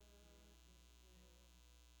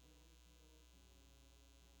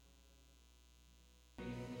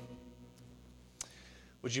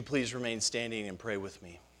Would you please remain standing and pray with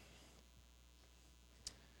me?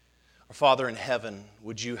 Our Father in heaven,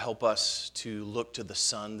 would you help us to look to the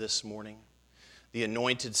Son this morning, the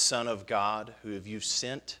anointed Son of God who you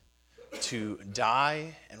sent to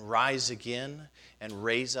die and rise again and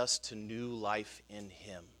raise us to new life in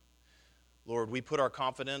Him. Lord, we put our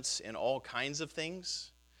confidence in all kinds of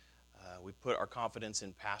things. We put our confidence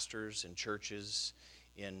in pastors, in churches,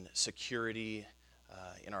 in security,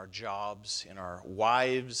 in our jobs, in our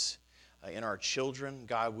wives, in our children.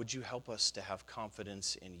 God, would you help us to have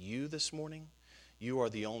confidence in you this morning? You are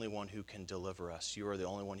the only one who can deliver us. You are the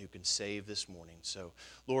only one who can save this morning. So,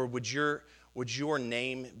 Lord, would your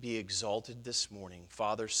name be exalted this morning?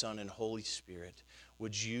 Father, Son, and Holy Spirit,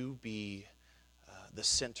 would you be the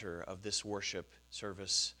center of this worship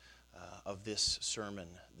service, of this sermon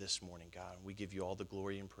this morning, God. We give you all the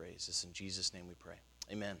glory and praise. This in Jesus' name we pray.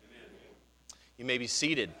 Amen. You may be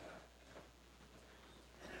seated.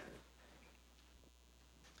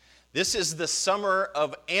 This is the summer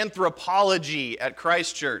of anthropology at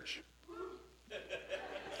Christ Church.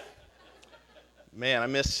 Man, I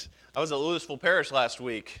was at Louisville Parish last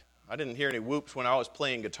week. I didn't hear any whoops when I was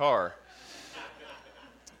playing guitar.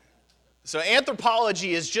 So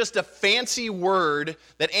anthropology is just a fancy word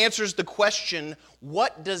that answers the question,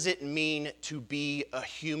 what does it mean to be a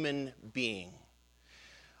human being?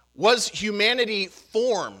 Was humanity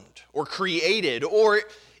formed or created, or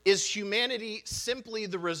is humanity simply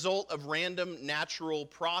the result of random natural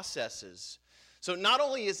processes? So not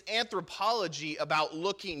only is anthropology about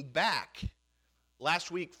looking back,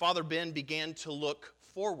 last week Father Ben began to look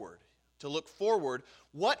forward.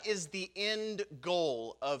 What is the end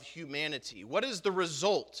goal of humanity? What is the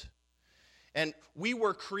result? And we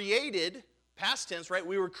were created, past tense, right?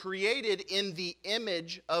 We were created in the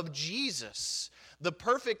image of Jesus, the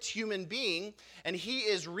perfect human being, and He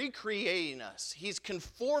is recreating us. He's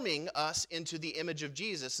conforming us into the image of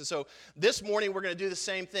Jesus. And so this morning we're going to do the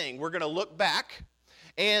same thing. We're going to look back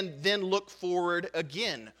and then look forward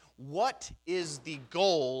again. What is the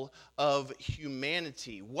goal of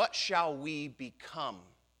humanity? What shall we become?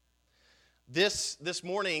 This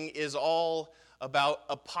morning is all about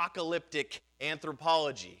apocalyptic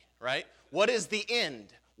anthropology, right? What is the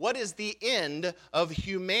end? What is the end of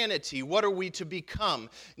humanity? What are we to become?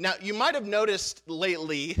 Now, you might have noticed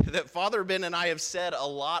lately that Father Ben and I have said a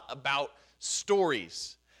lot about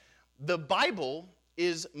stories. The Bible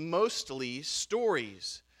is mostly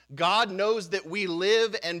stories. God knows that we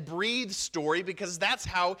live and breathe story because that's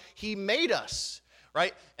how He made us,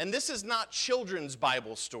 right? And this is not children's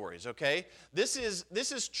Bible stories, okay? This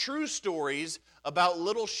is true stories about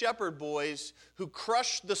little shepherd boys who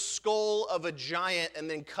crushed the skull of a giant and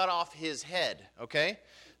then cut off his head, okay?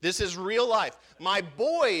 This is real life. My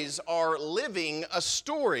boys are living a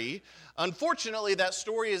story. Unfortunately, that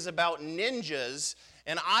story is about ninjas,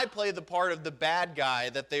 and I play the part of the bad guy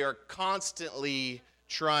that they are constantly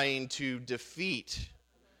trying to defeat.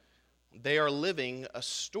 They are living a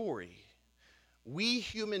story. We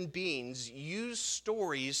human beings use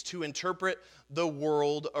stories to interpret the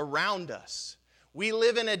world around us. We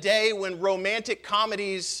live in a day when romantic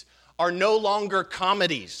comedies are no longer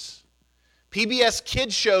comedies. PBS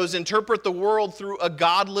kids shows interpret the world through a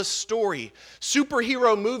godless story.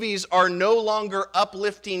 Superhero movies are no longer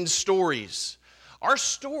uplifting stories. Our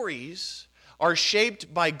stories are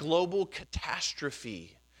shaped by global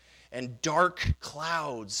catastrophe and dark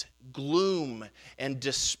clouds, gloom and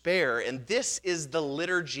despair. And this is the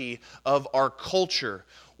liturgy of our culture.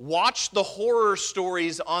 Watch the horror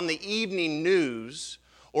stories on the evening news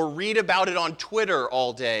or read about it on Twitter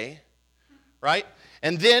all day, right?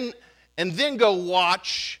 And then go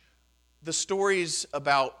watch the stories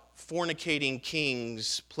about fornicating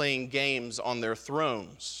kings playing games on their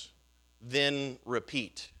thrones. Then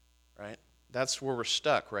repeat, right? That's where we're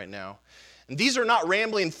stuck right now. And these are not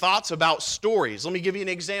rambling thoughts about stories. Let me give you an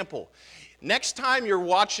example. Next time you're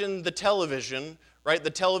watching the television, right, the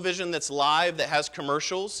television that's live, that has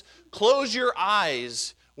commercials, close your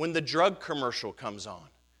eyes when the drug commercial comes on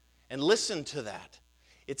and listen to that.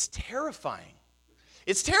 It's terrifying.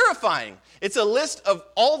 It's terrifying. It's a list of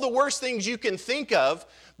all the worst things you can think of,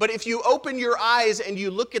 but if you open your eyes and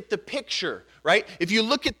you look at the picture, right, if you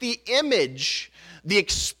look at the image, the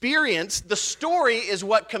experience, the story is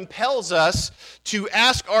what compels us to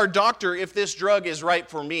ask our doctor if this drug is right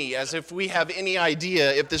for me, as if we have any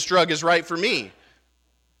idea if this drug is right for me.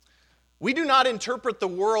 We do not interpret the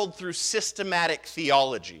world through systematic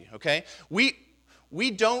theology, okay? We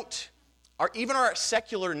don't, even our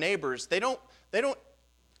secular neighbors, they don't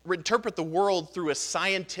interpret the world through a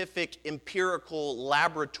scientific, empirical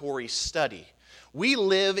laboratory study. We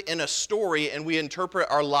live in a story and we interpret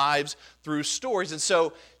our lives through stories. And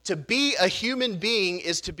so to be a human being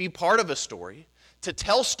is to be part of a story, to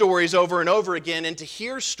tell stories over and over again, and to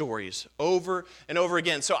hear stories over and over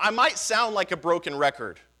again. So I might sound like a broken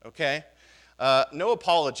record, okay? No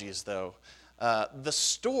apologies, though. The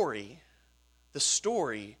story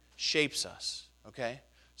shapes us, okay?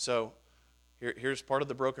 So here's part of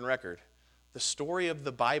the broken record. The story of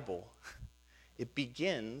the Bible, it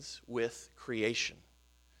begins with creation.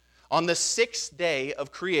 On the sixth day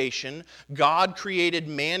of creation, God created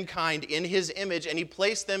mankind in his image, and he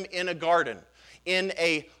placed them in a garden, in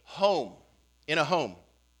a home.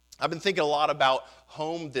 I've been thinking a lot about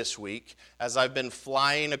home this week as I've been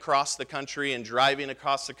flying across the country and driving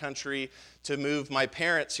across the country to move my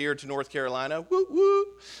parents here to North Carolina. Woo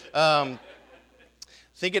woo.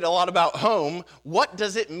 Thinking a lot about home. What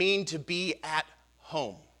does it mean to be at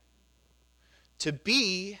home? To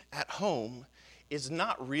be at home is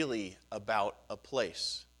not really about a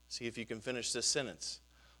place. See if you can finish this sentence.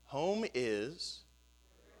 Home is...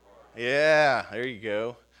 Yeah, there you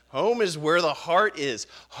go. Home is where the heart is.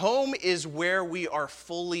 Home is where we are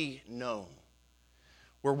fully known,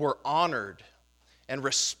 where we're honored and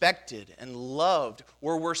respected and loved,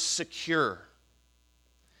 where we're secure.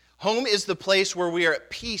 Home is the place where we are at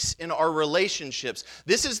peace in our relationships.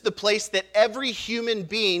 This is the place that every human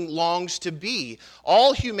being longs to be.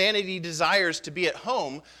 All humanity desires to be at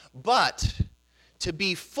home, but to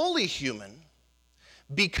be fully human,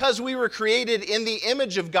 because we were created in the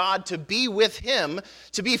image of God to be with him,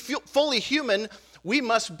 to be fully human, we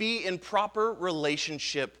must be in proper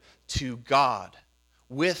relationship to God,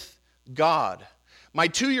 with God. My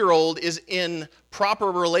 2-year-old is in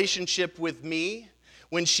proper relationship with me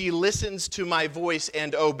when she listens to my voice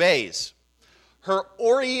and obeys. Her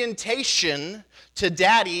orientation to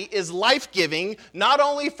Daddy is life-giving, not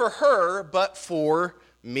only for her, but for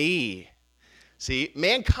me. See,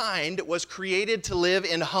 mankind was created to live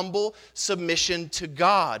in humble submission to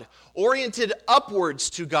God, oriented upwards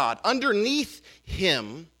to God, underneath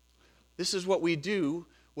him. This is what we do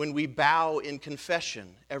when we bow in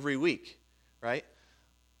confession every week, right?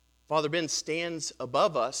 Father Ben stands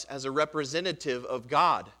above us as a representative of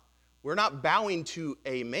God. We're not bowing to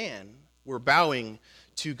a man, we're bowing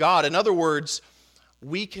to God. In other words,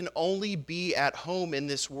 we can only be at home in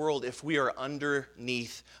this world if we are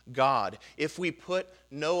underneath God, if we put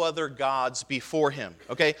no other gods before him,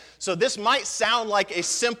 okay? So this might sound like a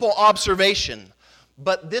simple observation,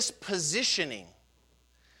 but this positioning,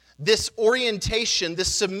 this orientation,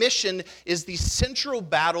 this submission is the central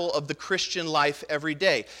battle of the Christian life every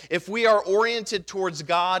day. If we are oriented towards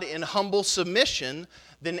God in humble submission,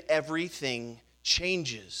 then everything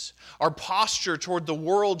changes. Our posture toward the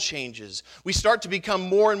world changes. We start to become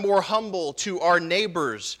more and more humble to our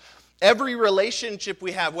neighbors. Every relationship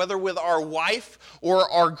we have, whether with our wife or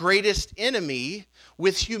our greatest enemy,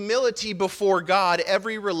 with humility before God,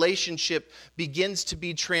 every relationship begins to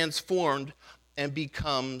be transformed and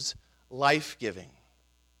becomes life-giving.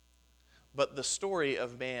 But the story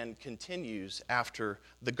of man continues after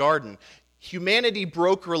the garden. Humanity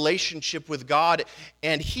broke relationship with God,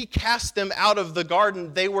 and he cast them out of the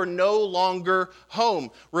garden. They were no longer home.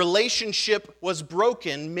 Relationship was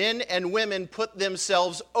broken. Men and women put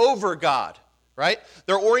themselves over God, right?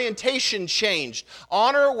 Their orientation changed.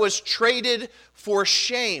 Honor was traded for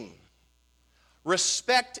shame.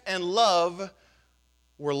 Respect and love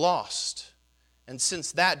were lost. And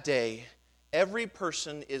since that day, every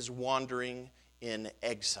person is wandering in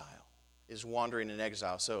exile.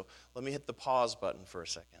 So let me hit the pause button for a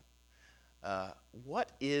second.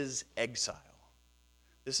 What is exile?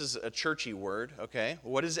 This is a churchy word, okay?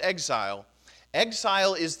 What is exile?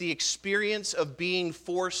 Exile is the experience of being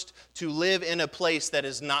forced to live in a place that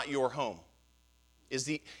is not your home. Is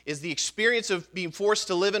the experience of being forced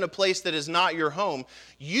to live in a place that is not your home.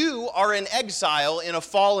 You are in exile in a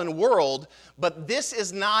fallen world, but this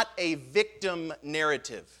is not a victim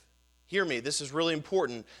narrative. Hear me, this is really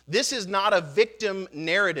important. This is not a victim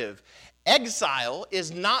narrative. Exile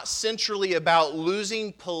is not centrally about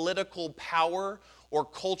losing political power or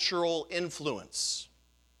cultural influence.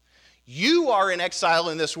 You are in exile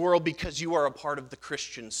in this world because you are a part of the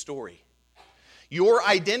Christian story. Your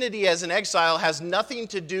identity as an exile has nothing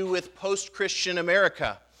to do with post-Christian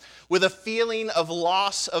America, with a feeling of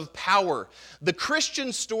loss of power. The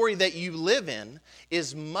Christian story that you live in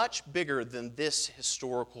is much bigger than this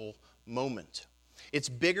historical moment. It's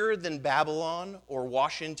bigger than Babylon or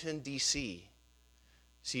Washington, D.C.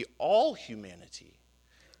 See, all humanity,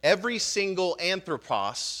 every single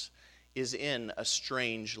anthropos, is in a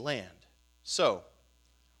strange land. So,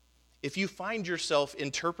 if you find yourself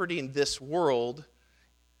interpreting this world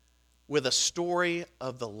with a story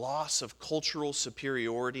of the loss of cultural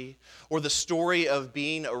superiority or the story of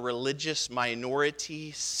being a religious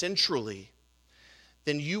minority centrally,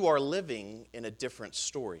 then you are living in a different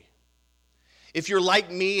story. If you're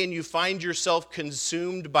like me and you find yourself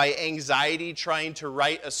consumed by anxiety trying to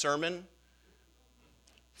write a sermon,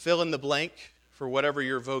 fill in the blank for whatever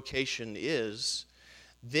your vocation is,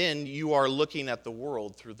 then you are looking at the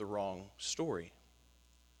world through the wrong story.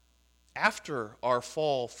 After our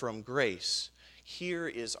fall from grace, here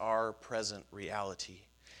is our present reality.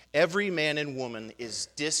 Every man and woman is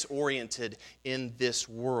disoriented in this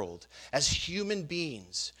world. As human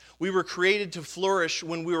beings, we were created to flourish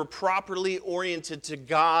when we were properly oriented to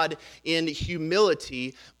God in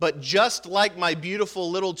humility, but just like my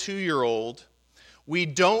beautiful little 2-year-old, we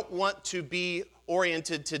don't want to be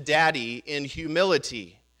oriented to Daddy in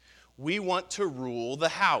humility. We want to rule the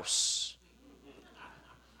house.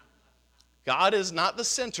 God is not the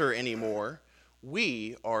center anymore.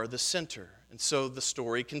 We are the center. And so the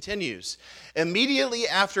story continues. Immediately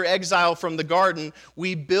after exile from the garden,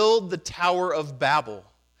 we build the Tower of Babel.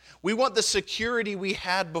 We want the security we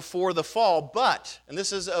had before the fall, but, and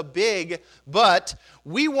this is a big but,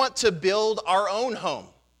 we want to build our own home,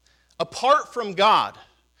 apart from God.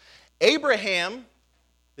 Abraham,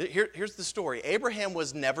 here's the story. Abraham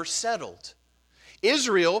was never settled.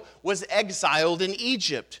 Israel was exiled in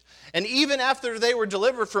Egypt. And even after they were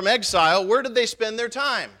delivered from exile, where did they spend their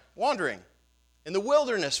time? Wandering in the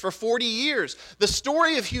wilderness for 40 years. The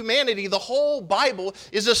story of humanity, the whole Bible,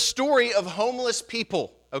 is a story of homeless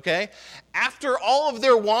people, okay? After all of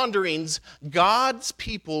their wanderings, God's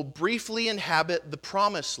people briefly inhabit the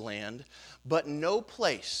promised land, but no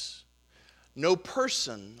place, no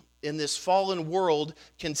person in this fallen world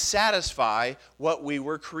can satisfy what we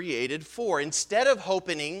were created for. Instead of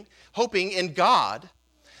hoping in God,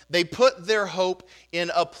 they put their hope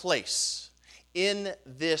in a place, in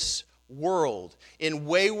this world, in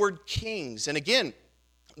wayward kings. And again,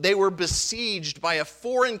 they were besieged by a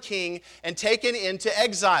foreign king and taken into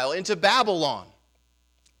exile, into Babylon.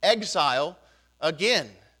 Exile again.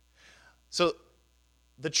 So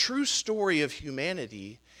the true story of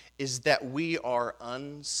humanity is that we are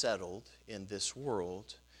unsettled in this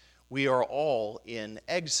world. We are all in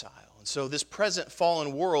exile. And so this present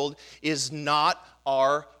fallen world is not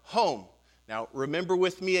our home. Now, remember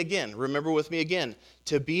with me again.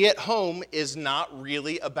 To be at home is not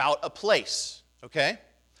really about a place, okay?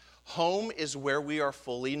 Home is where we are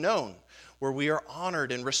fully known, where we are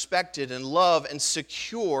honored and respected and loved and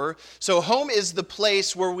secure. So home is the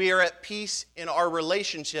place where we are at peace in our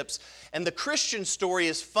relationships. And the Christian story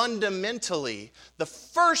is fundamentally the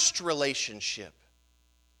first relationship,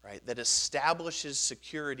 right, that establishes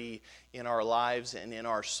security in our lives and in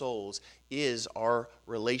our souls is our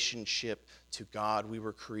relationship to God. We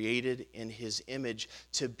were created in His image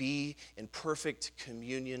to be in perfect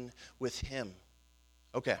communion with Him.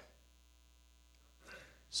 Okay.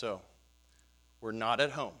 So, we're not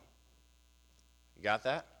at home. You got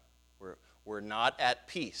that? We're not at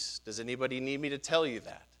peace. Does anybody need me to tell you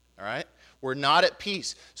that? All right? We're not at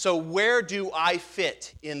peace. So where do I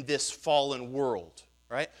fit in this fallen world?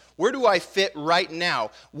 Right? Where do I fit right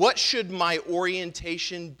now? What should my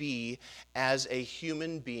orientation be as a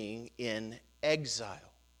human being in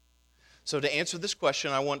exile? So to answer this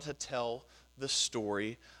question, I want to tell the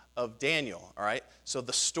story of Daniel. All right? So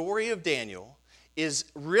the story of Daniel is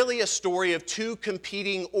really a story of two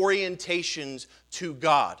competing orientations to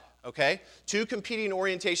God. Okay? Two competing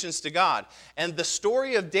orientations to God. And the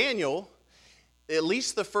story of Daniel, at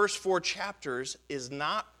least the first 4 chapters, is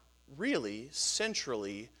not really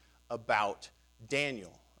centrally about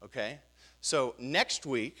Daniel, okay? So next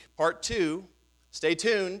week, part 2, stay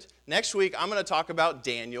tuned. Next week, I'm going to talk about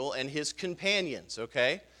Daniel and his companions,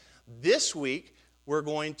 okay? This week, we're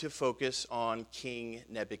going to focus on King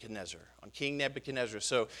Nebuchadnezzar,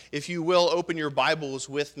 So if you will, open your Bibles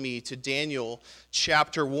with me to Daniel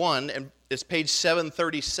chapter 1, and it's page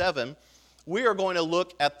 737. We are going to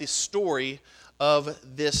look at the story of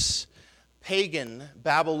this pagan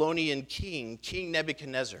Babylonian king, King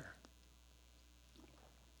Nebuchadnezzar.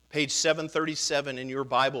 Page 737 in your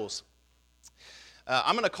Bibles.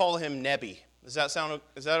 I'm going to call him Nebi. Is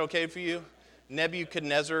that okay for you?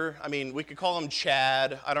 Nebuchadnezzar. I mean, we could call him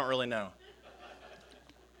Chad. I don't really know.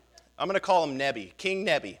 I'm going to call him Nebi, King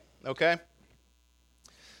Nebi, okay?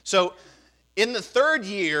 So, in the 3rd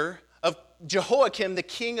year of Jehoiakim, the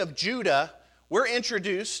king of Judah, we're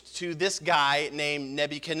introduced to this guy named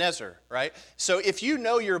Nebuchadnezzar, right? So if you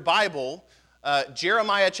know your Bible,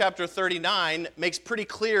 Jeremiah chapter 39 makes pretty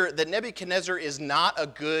clear that Nebuchadnezzar is not a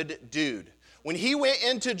good dude. When he went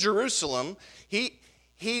into Jerusalem, he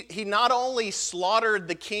not only slaughtered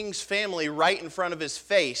the king's family right in front of his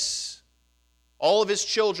face, all of his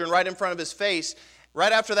children right in front of his face,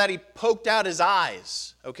 right after that he poked out his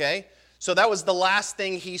eyes, okay? So that was the last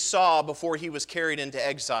thing he saw before he was carried into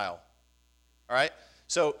exile, all right?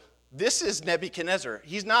 So this is Nebuchadnezzar.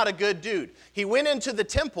 He's not a good dude. He went into the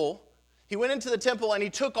temple and he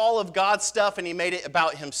took all of God's stuff and he made it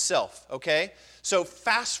about himself, okay? So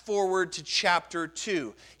fast forward to chapter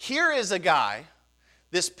 2. Here is a guy,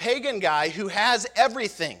 this pagan guy who has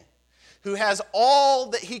everything, who has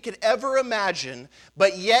all that he could ever imagine,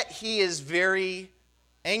 but yet he is very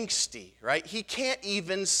angsty, right? He can't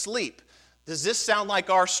even sleep. Does this sound like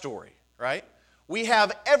our story, right? We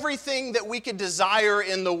have everything that we could desire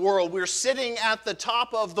in the world. We're sitting at the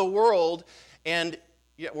top of the world, and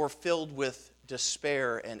yet we're filled with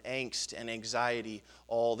despair and angst and anxiety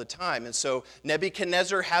all the time. And so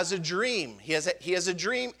Nebuchadnezzar has a dream. He has a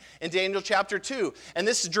dream in Daniel chapter 2. And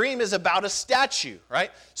this dream is about a statue,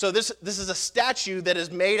 right? So this is a statue that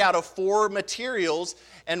is made out of 4 materials,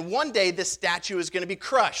 and one day this statue is going to be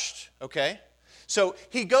crushed, okay? So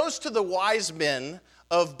he goes to the wise men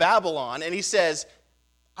of Babylon, and he says,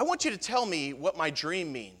 I want you to tell me what my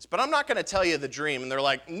dream means, but I'm not going to tell you the dream. And they're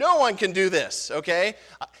like, no one can do this, okay?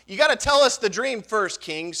 You got to tell us the dream first,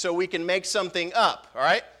 king, so we can make something up, all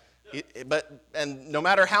right? And no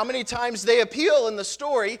matter how many times they appeal in the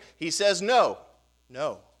story, he says no.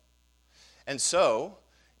 And so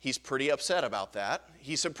he's pretty upset about that.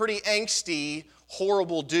 He's a pretty angsty,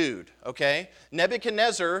 horrible dude, okay?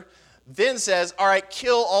 Nebuchadnezzar then says, all right,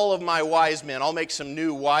 kill all of my wise men. I'll make some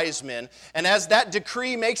new wise men. And as that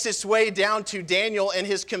decree makes its way down to Daniel and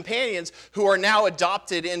his companions, who are now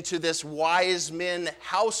adopted into this wise men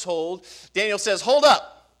household, Daniel says, hold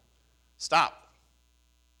up. Stop.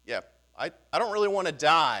 Yeah, I don't really want to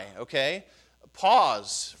die, okay?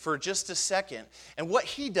 Pause for just a second. And what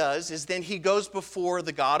he does is then he goes before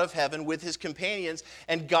the God of heaven with his companions,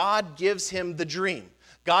 and God gives him the dream.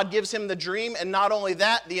 God gives him the dream, and not only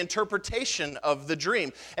that, the interpretation of the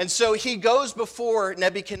dream. And so he goes before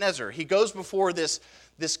Nebuchadnezzar. He goes before this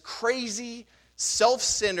crazy,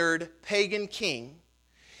 self-centered pagan king,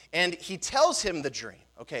 and he tells him the dream.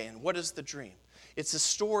 Okay, and what is the dream? It's a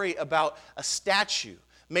story about a statue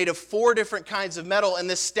made of 4 different kinds of metal, and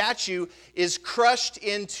this statue is crushed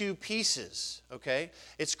into pieces, okay?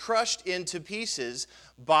 It's crushed into pieces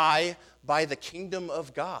by the kingdom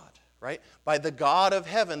of God. Right? By the God of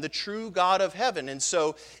heaven, the true God of heaven. And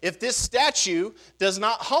so if this statue does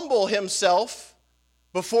not humble himself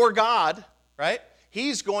before God, right,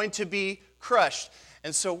 he's going to be crushed.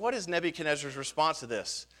 And so what is Nebuchadnezzar's response to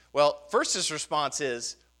this? Well, first his response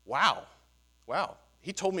is, wow,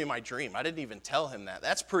 he told me my dream. I didn't even tell him that.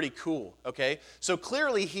 That's pretty cool, okay? So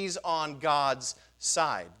clearly he's on God's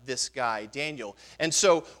side, this guy, Daniel. And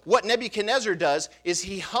so what Nebuchadnezzar does is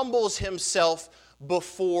he humbles himself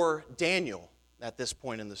before Daniel at this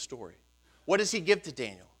point in the story. What does he give to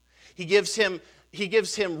Daniel? He gives him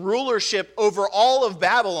rulership over all of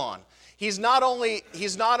Babylon. He's not only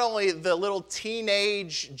the little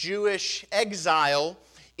teenage Jewish exile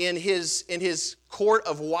in his court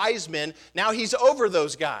of wise men, now he's over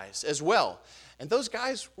those guys as well. And those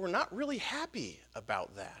guys were not really happy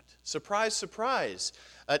about that. Surprise, surprise.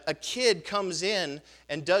 A kid comes in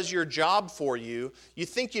and does your job for you. You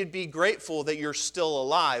think you'd be grateful that you're still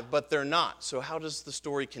alive, but they're not. So how does the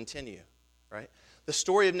story continue, right? The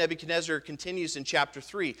story of Nebuchadnezzar continues in chapter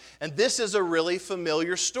 3. And this is a really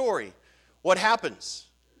familiar story. What happens?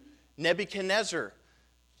 Nebuchadnezzar,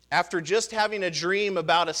 after just having a dream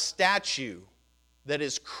about a statue that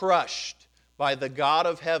is crushed by the God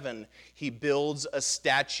of heaven, he builds a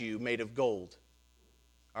statue made of gold.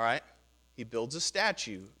 All right? He builds a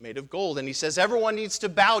statue made of gold, and he says everyone needs to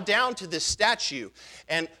bow down to this statue.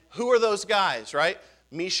 And who are those guys, right?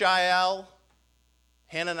 Mishael,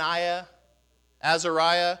 Hananiah,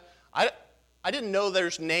 Azariah. I didn't know their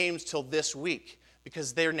names till this week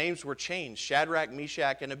because their names were changed. Shadrach,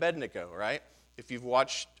 Meshach, and Abednego, right? If you've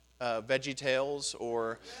watched VeggieTales,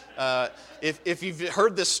 or if you've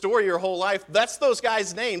heard this story your whole life, that's those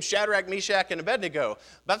guys' names, Shadrach, Meshach, and Abednego.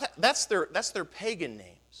 But that's their pagan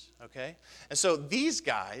names. Okay? And so these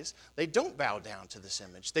guys, they don't bow down to this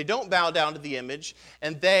image. They don't bow down to the image,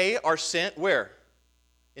 and they are sent where?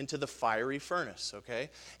 Into the fiery furnace,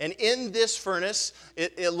 okay? And in this furnace,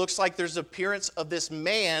 it looks like there's appearance of this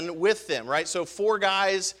man with them, right? So 4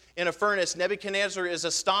 guys in a furnace. Nebuchadnezzar is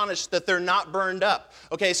astonished that they're not burned up.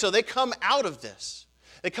 Okay, so they come out of this.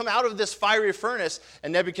 They come out of this fiery furnace,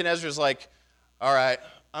 and Nebuchadnezzar is like, All right,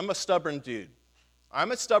 I'm a stubborn dude.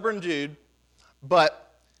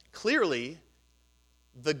 But clearly,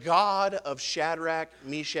 the God of Shadrach,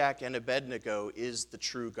 Meshach, and Abednego is the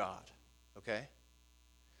true God, okay?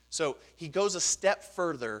 So he goes a step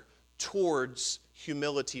further towards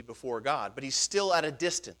humility before God, but he's still at a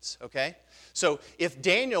distance, okay? So if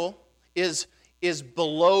Daniel is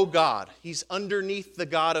below God, he's underneath the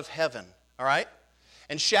God of heaven, all right?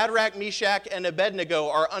 And Shadrach, Meshach, and Abednego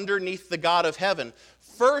are underneath the God of heaven.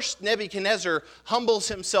 First, Nebuchadnezzar humbles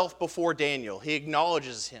himself before Daniel. He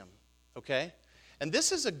acknowledges him, okay? And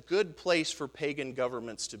this is a good place for pagan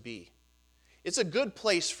governments to be. It's a good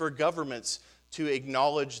place for governments to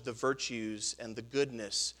acknowledge the virtues and the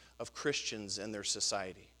goodness of Christians and their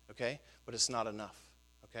society, okay? But it's not enough,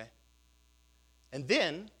 okay? And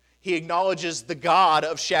then he acknowledges the God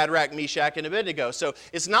of Shadrach, Meshach, and Abednego. So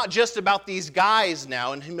it's not just about these guys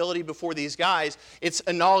now and humility before these guys. It's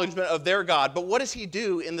acknowledgement of their God. But what does he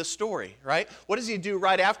do in the story, right? What does he do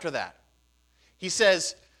right after that? He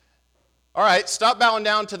says, all right, stop bowing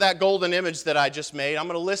down to that golden image that I just made. I'm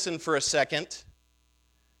going to listen for a second.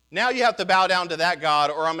 Now you have to bow down to that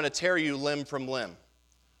God, or I'm going to tear you limb from limb.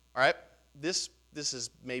 All right? This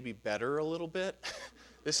is maybe better a little bit.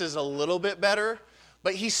 This is a little bit better.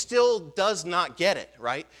 But he still does not get it,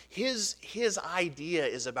 right? His idea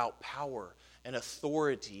is about power and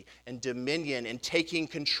authority and dominion and taking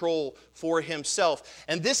control for himself.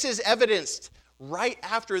 And this is evidenced right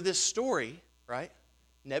after this story, right?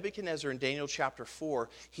 Nebuchadnezzar in Daniel chapter 4,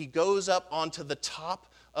 he goes up onto the top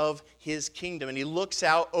of his kingdom and he looks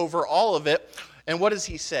out over all of it. And what does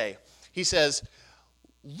he say? He says,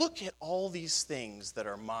 look at all these things that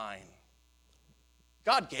are mine.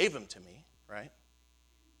 God gave them to me, right?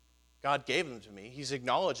 God gave them to me. He's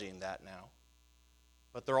acknowledging that now.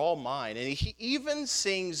 But they're all mine. And he even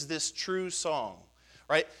sings this true song,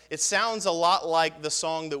 right? It sounds a lot like the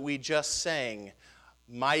song that we just sang,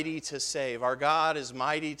 Mighty to Save. Our God is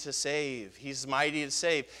mighty to save. He's mighty to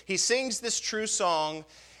save. He sings this true song,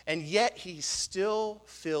 and yet he's still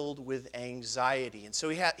filled with anxiety. And so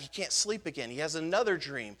he can't sleep again. He has another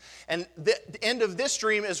dream. And the end of this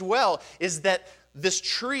dream as well is that this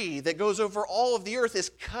tree that goes over all of the earth is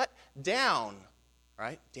cut down,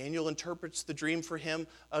 right? Daniel interprets the dream for him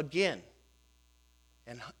again.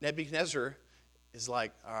 And Nebuchadnezzar is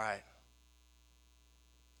like, all right,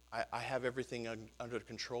 I have everything under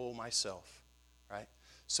control myself, right?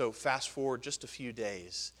 So fast forward just a few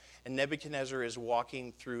days, and Nebuchadnezzar is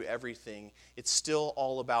walking through everything. It's still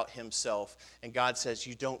all about himself, and God says,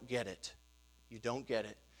 you don't get it. You don't get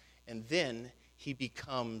it. And then he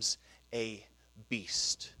becomes a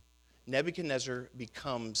beast. Nebuchadnezzar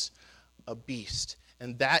becomes a beast.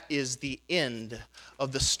 And that is the end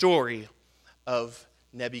of the story of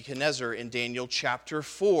Nebuchadnezzar in Daniel chapter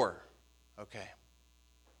 4. Okay.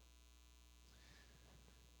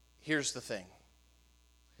 Here's the thing.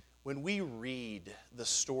 When we read the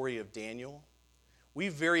story of Daniel, we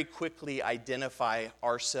very quickly identify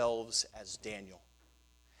ourselves as Daniel,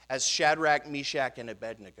 as Shadrach, Meshach, and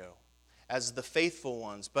Abednego, as the faithful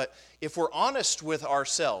ones. But if we're honest with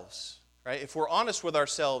ourselves, right? If we're honest with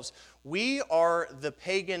ourselves, we are the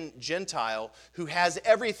pagan Gentile who has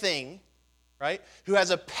everything, right? Who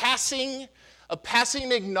has a passing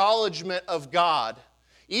acknowledgement of God,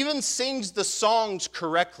 even sings the songs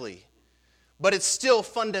correctly, but it's still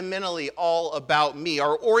fundamentally all about me.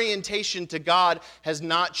 Our orientation to God has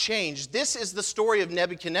not changed. This is the story of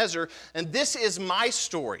Nebuchadnezzar, and this is my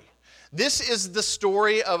story. This is the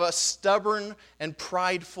story of a stubborn and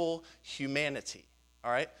prideful humanity,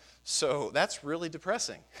 all right? So that's really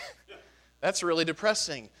depressing. That's really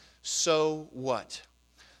depressing. So what?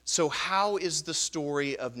 So how is the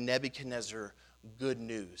story of Nebuchadnezzar good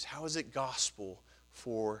news? How is it gospel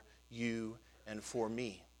for you and for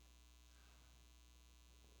me?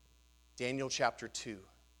 Daniel chapter 2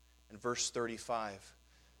 and verse 35.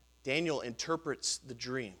 Daniel interprets the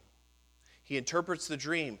dream. He interprets the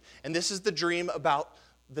dream. And this is the dream about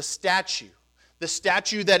the statue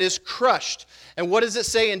that is crushed. And what does it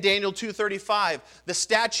say in Daniel 2:35? The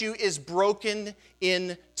statue is broken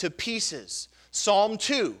into pieces. Psalm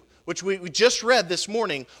 2, which we just read this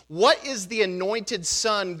morning. What is the anointed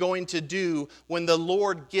son going to do when the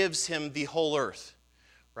Lord gives him the whole earth?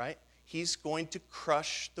 Right? He's going to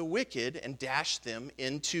crush the wicked and dash them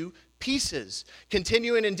into pieces.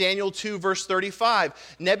 Continuing in Daniel 2, verse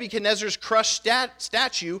 35, Nebuchadnezzar's crushed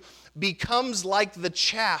statue becomes like the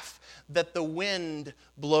chaff that the wind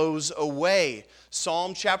blows away.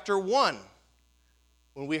 Psalm chapter 1,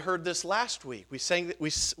 When we heard this last week, we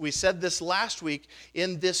said this last week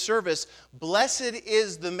in this service, blessed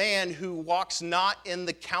is the man who walks not in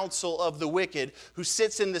the counsel of the wicked, who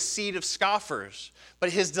sits in the seat of scoffers, but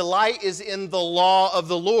his delight is in the law of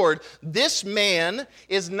the Lord. This man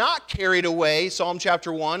is not carried away, Psalm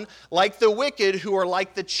chapter 1, like the wicked who are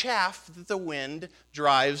like the chaff that the wind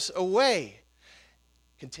drives away.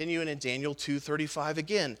 Continuing in Daniel 2:35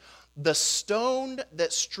 again, the stone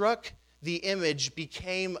that struck the image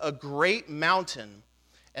became a great mountain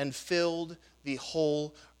and filled the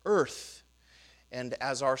whole earth. And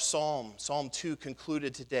as our Psalm 2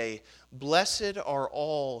 concluded today, blessed are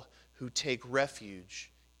all who take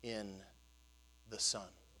refuge in the Son.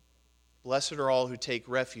 Blessed are all who take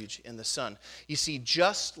refuge in the Son. You see,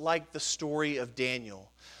 just like the story of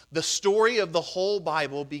Daniel, the story of the whole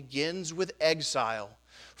Bible begins with exile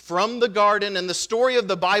from the garden, and the story of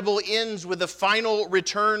the Bible ends with a final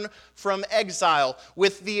return from exile,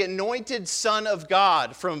 with the anointed Son of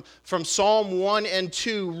God from Psalm 1 and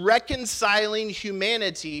 2 reconciling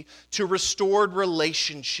humanity to restored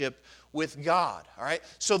relationship with God. All right?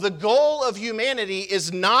 So the goal of humanity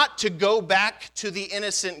is not to go back to the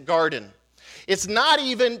innocent garden. It's not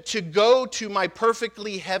even to go to my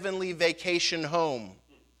perfectly heavenly vacation home.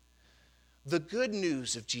 The good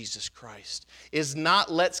news of Jesus Christ is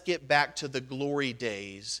not let's get back to the glory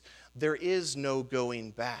days. There is no going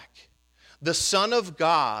back. The Son of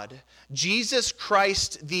God, Jesus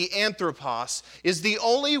Christ the Anthropos, is the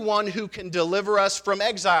only one who can deliver us from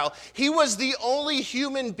exile. He was the only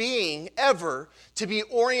human being ever to be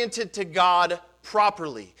oriented to God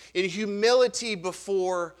properly, in humility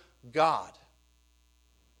before God.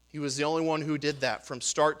 He was the only one who did that from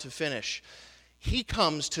start to finish. He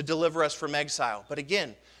comes to deliver us from exile. But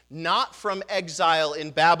again, not from exile in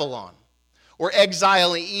Babylon or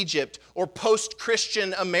exile in Egypt or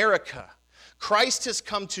post-Christian America. Christ has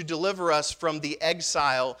come to deliver us from the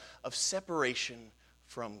exile of separation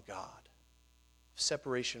from God.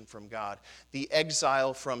 Separation from God. The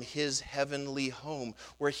exile from his heavenly home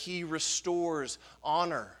where he restores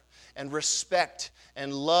honor and respect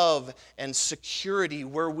and love and security,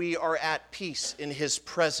 where we are at peace in his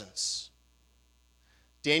presence.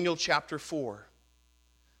 Daniel chapter 4,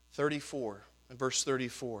 34, and verse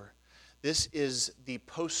 34. This is the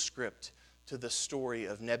postscript to the story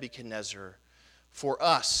of Nebuchadnezzar. For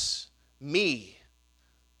us, me,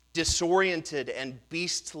 disoriented and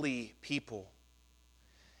beastly people,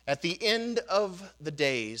 at the end of the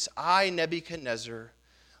days, I, Nebuchadnezzar,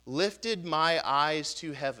 lifted my eyes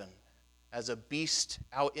to heaven as a beast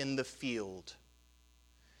out in the field.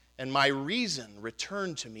 And my reason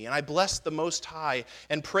returned to me, and I blessed the Most High,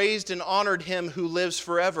 and praised and honored him who lives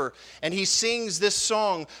forever. And he sings this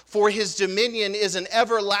song, for his dominion is an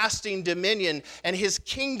everlasting dominion, and his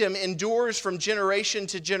kingdom endures from generation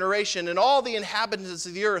to generation, and all the inhabitants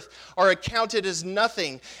of the earth are accounted as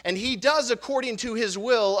nothing. And he does according to his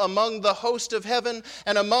will among the host of heaven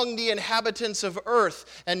and among the inhabitants of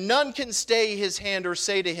earth, and none can stay his hand or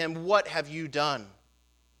say to him, what have you done?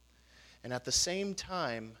 And at the same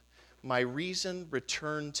time, my reason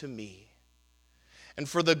returned to me. And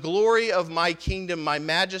for the glory of my kingdom, my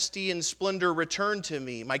majesty and splendor returned to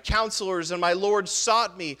me. My counselors and my lords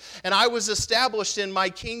sought me, and I was established in my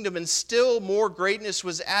kingdom, and still more greatness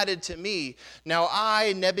was added to me. Now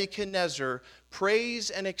I, Nebuchadnezzar, praise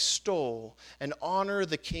and extol and honor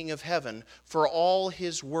the King of heaven, for all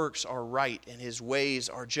his works are right and his ways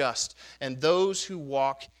are just, and those who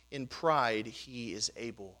walk in pride he is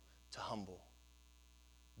able to humble.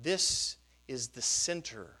 This is the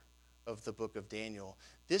center of the book of Daniel.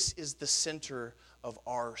 This is the center of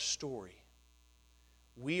our story.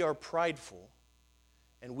 We are prideful,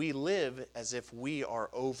 and we live as if we are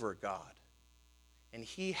over God. And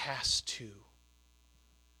he has to.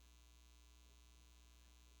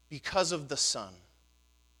 Because of the Son.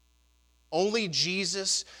 Only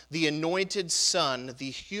Jesus, the anointed Son, the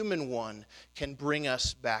human one, can bring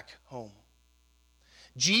us back home.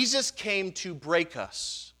 Jesus came to break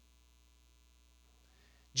us.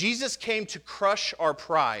 Jesus came to crush our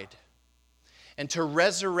pride and to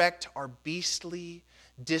resurrect our beastly,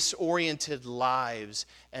 disoriented lives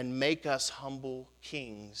and make us humble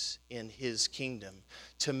kings in his kingdom,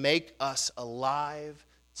 to make us alive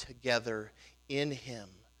together in him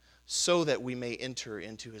so that we may enter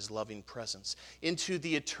into his loving presence, into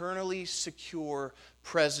the eternally secure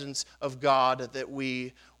presence of God that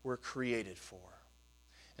we were created for.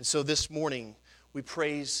 And so this morning, we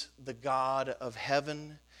praise the God of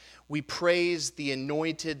heaven. We praise the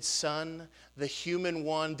anointed Son, the human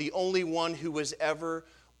one, the only one who was ever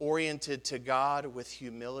oriented to God with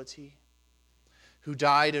humility, who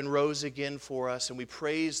died and rose again for us. And we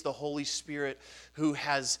praise the Holy Spirit who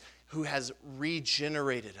has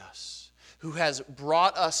regenerated us, who has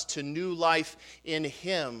brought us to new life in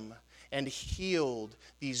Him and healed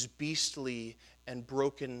these beastly and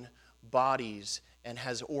broken bodies and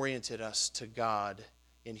has oriented us to God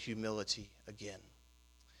in humility again.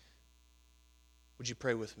 Would you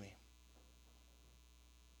pray with me?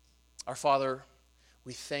 Our Father,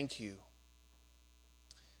 we thank you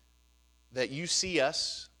that you see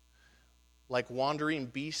us like wandering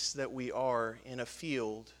beasts that we are in a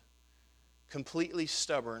field, completely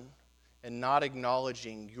stubborn and not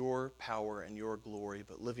acknowledging your power and your glory,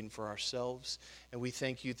 but living for ourselves. And we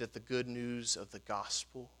thank you that the good news of the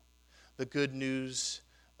gospel, the good news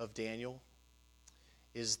of Daniel,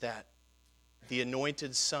 is that the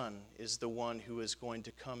anointed Son is the one who is going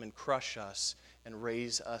to come and crush us and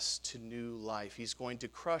raise us to new life. He's going to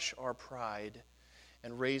crush our pride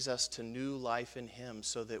and raise us to new life in Him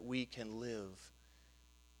so that we can live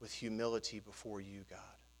with humility before you, God,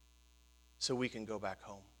 so we can go back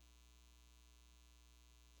home.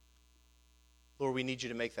 Lord, we need you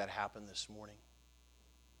to make that happen this morning.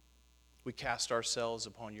 We cast ourselves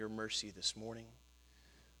upon your mercy this morning,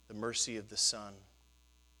 the mercy of the Son,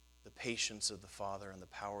 the patience of the Father, and the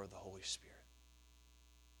power of the Holy Spirit.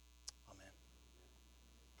 Amen.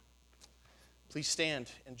 Please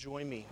stand and join me